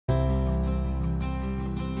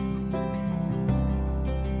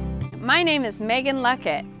My name is Maegan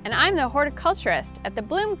Luckett, and I'm the horticulturist at the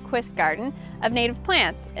Blomquist Garden of Native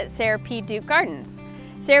Plants at Sarah P. Duke Gardens.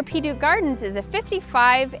 Sarah P. Duke Gardens is a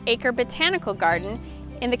 55-acre botanical garden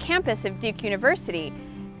in the campus of Duke University,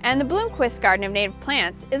 and the Blomquist Garden of Native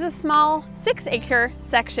Plants is a small 6-acre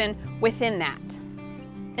section within that.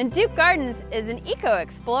 And Duke Gardens is an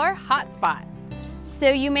ecoexplore hotspot. So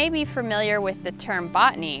you may be familiar with the term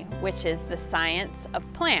botany, which is the science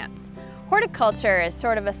of plants. Horticulture is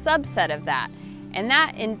sort of a subset of that, and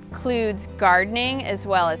that includes gardening as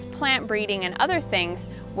well as plant breeding and other things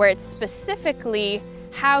where it's specifically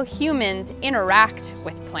how humans interact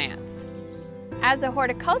with plants. As a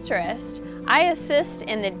horticulturist, I assist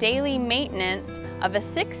in the daily maintenance of a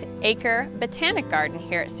 6-acre botanic garden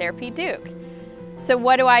here at Sarah P. Duke. So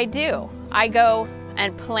what do? I go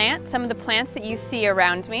and plant some of the plants that you see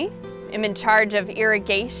around me. I'm in charge of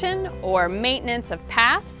irrigation or maintenance of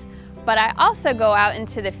paths, but I also go out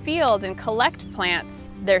into the field and collect plants,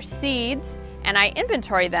 their seeds, and I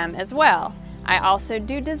inventory them as well. I also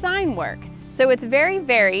do design work, so it's very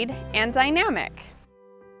varied and dynamic.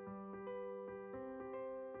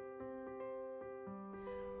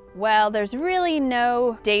 Well, there's really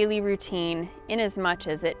no daily routine in as much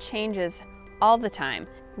as it changes all the time.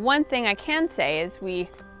 One thing I can say is we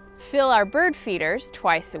fill our bird feeders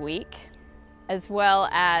twice a week, as well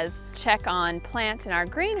as check on plants in our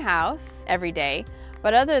greenhouse every day.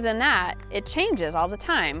 But other than that, it changes all the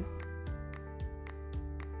time.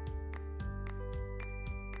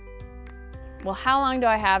 Well, how long do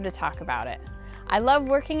I have to talk about it? I love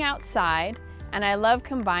working outside, and I love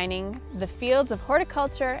combining the fields of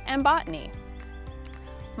horticulture and botany.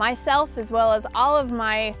 Myself, as well as all of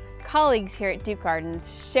my colleagues here at Duke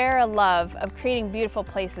Gardens, share a love of creating beautiful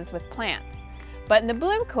places with plants. But in the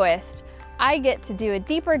Blomquist, I get to do a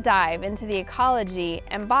deeper dive into the ecology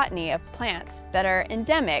and botany of plants that are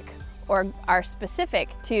endemic or are specific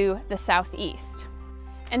to the Southeast.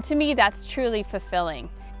 And to me, that's truly fulfilling.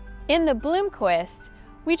 In the Blomquist,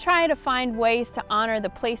 we try to find ways to honor the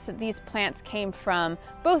place that these plants came from,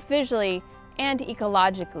 both visually and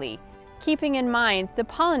ecologically, keeping in mind the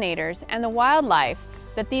pollinators and the wildlife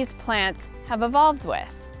that these plants have evolved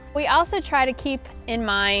with. We also try to keep in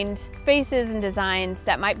mind spaces and designs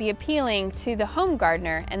that might be appealing to the home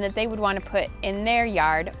gardener and that they would want to put in their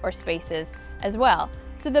yard or spaces as well.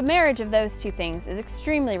 So the marriage of those two things is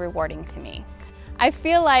extremely rewarding to me. I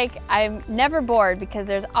feel like I'm never bored because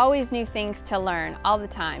there's always new things to learn all the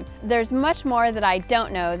time. There's much more that I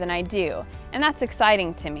don't know than I do, and that's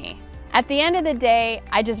exciting to me. At the end of the day,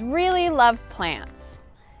 I just really love plants.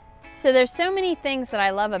 So there's so many things that I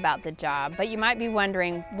love about the job, but you might be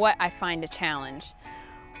wondering what I find a challenge.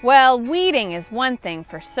 Well, weeding is one thing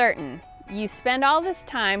for certain. You spend all this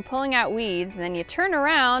time pulling out weeds, and then you turn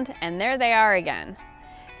around and there they are again.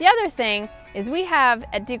 The other thing is we have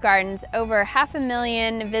at Duke Gardens over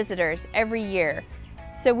 500,000 visitors every year.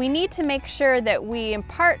 So we need to make sure that we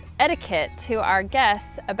impart etiquette to our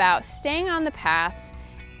guests about staying on the paths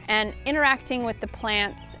and interacting with the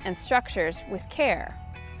plants and structures with care.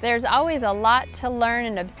 There's always a lot to learn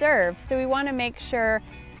and observe, so we want to make sure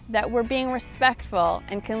that we're being respectful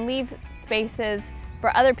and can leave spaces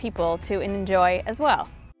for other people to enjoy as well.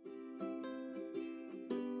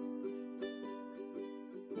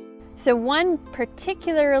 So one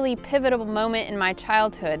particularly pivotal moment in my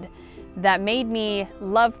childhood that made me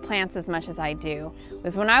love plants as much as I do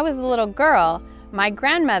was when I was a little girl. My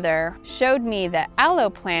grandmother showed me that aloe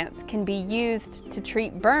plants can be used to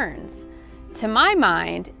treat burns. To my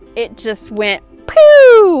mind, it just went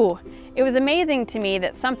pooh! It was amazing to me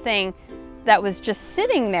that something that was just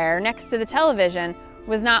sitting there next to the television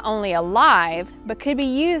was not only alive, but could be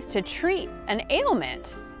used to treat an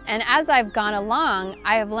ailment. And as I've gone along,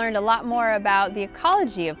 I have learned a lot more about the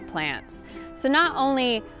ecology of plants. So not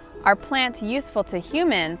only are plants useful to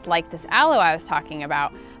humans, like this aloe I was talking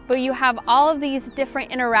about, but you have all of these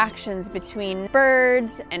different interactions between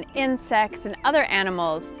birds and insects and other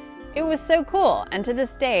animals. It was so cool, and to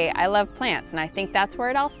this day, I love plants, and I think that's where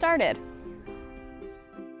it all started.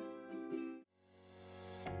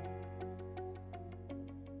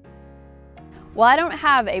 Well, I don't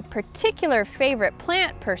have a particular favorite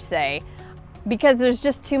plant per se, because there's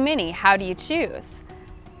just too many. How do you choose?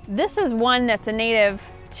 This is one that's a native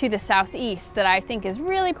to the Southeast that I think is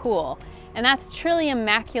really cool, and that's Trillium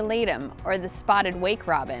maculatum, or the spotted wake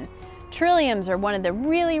robin. Trilliums are one of the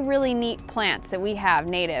really neat plants that we have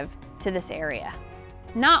native to this area.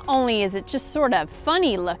 Not only is it just sort of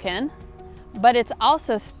funny looking, but it's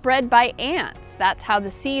also spread by ants. That's how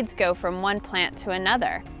the seeds go from one plant to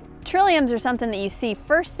another. Trilliums are something that you see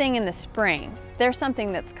first thing in the spring. They're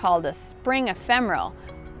something that's called a spring ephemeral,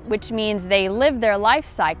 which means they live their life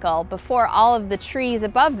cycle before all of the trees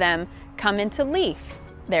above them come into leaf.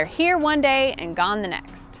 They're here one day and gone the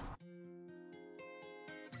next.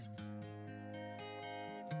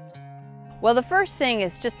 Well, the first thing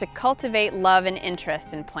is just to cultivate love and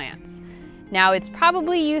interest in plants. Now, it's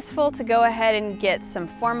probably useful to go ahead and get some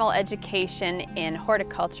formal education in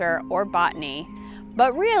horticulture or botany,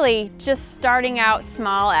 but really just starting out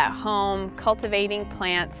small at home, cultivating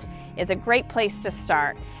plants is a great place to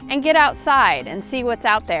start, and get outside and see what's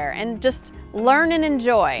out there and just learn and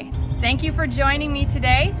enjoy. Thank you for joining me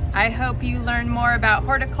today. I hope you learn more about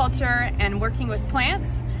horticulture and working with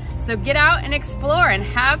plants. So get out and explore and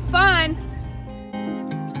have fun.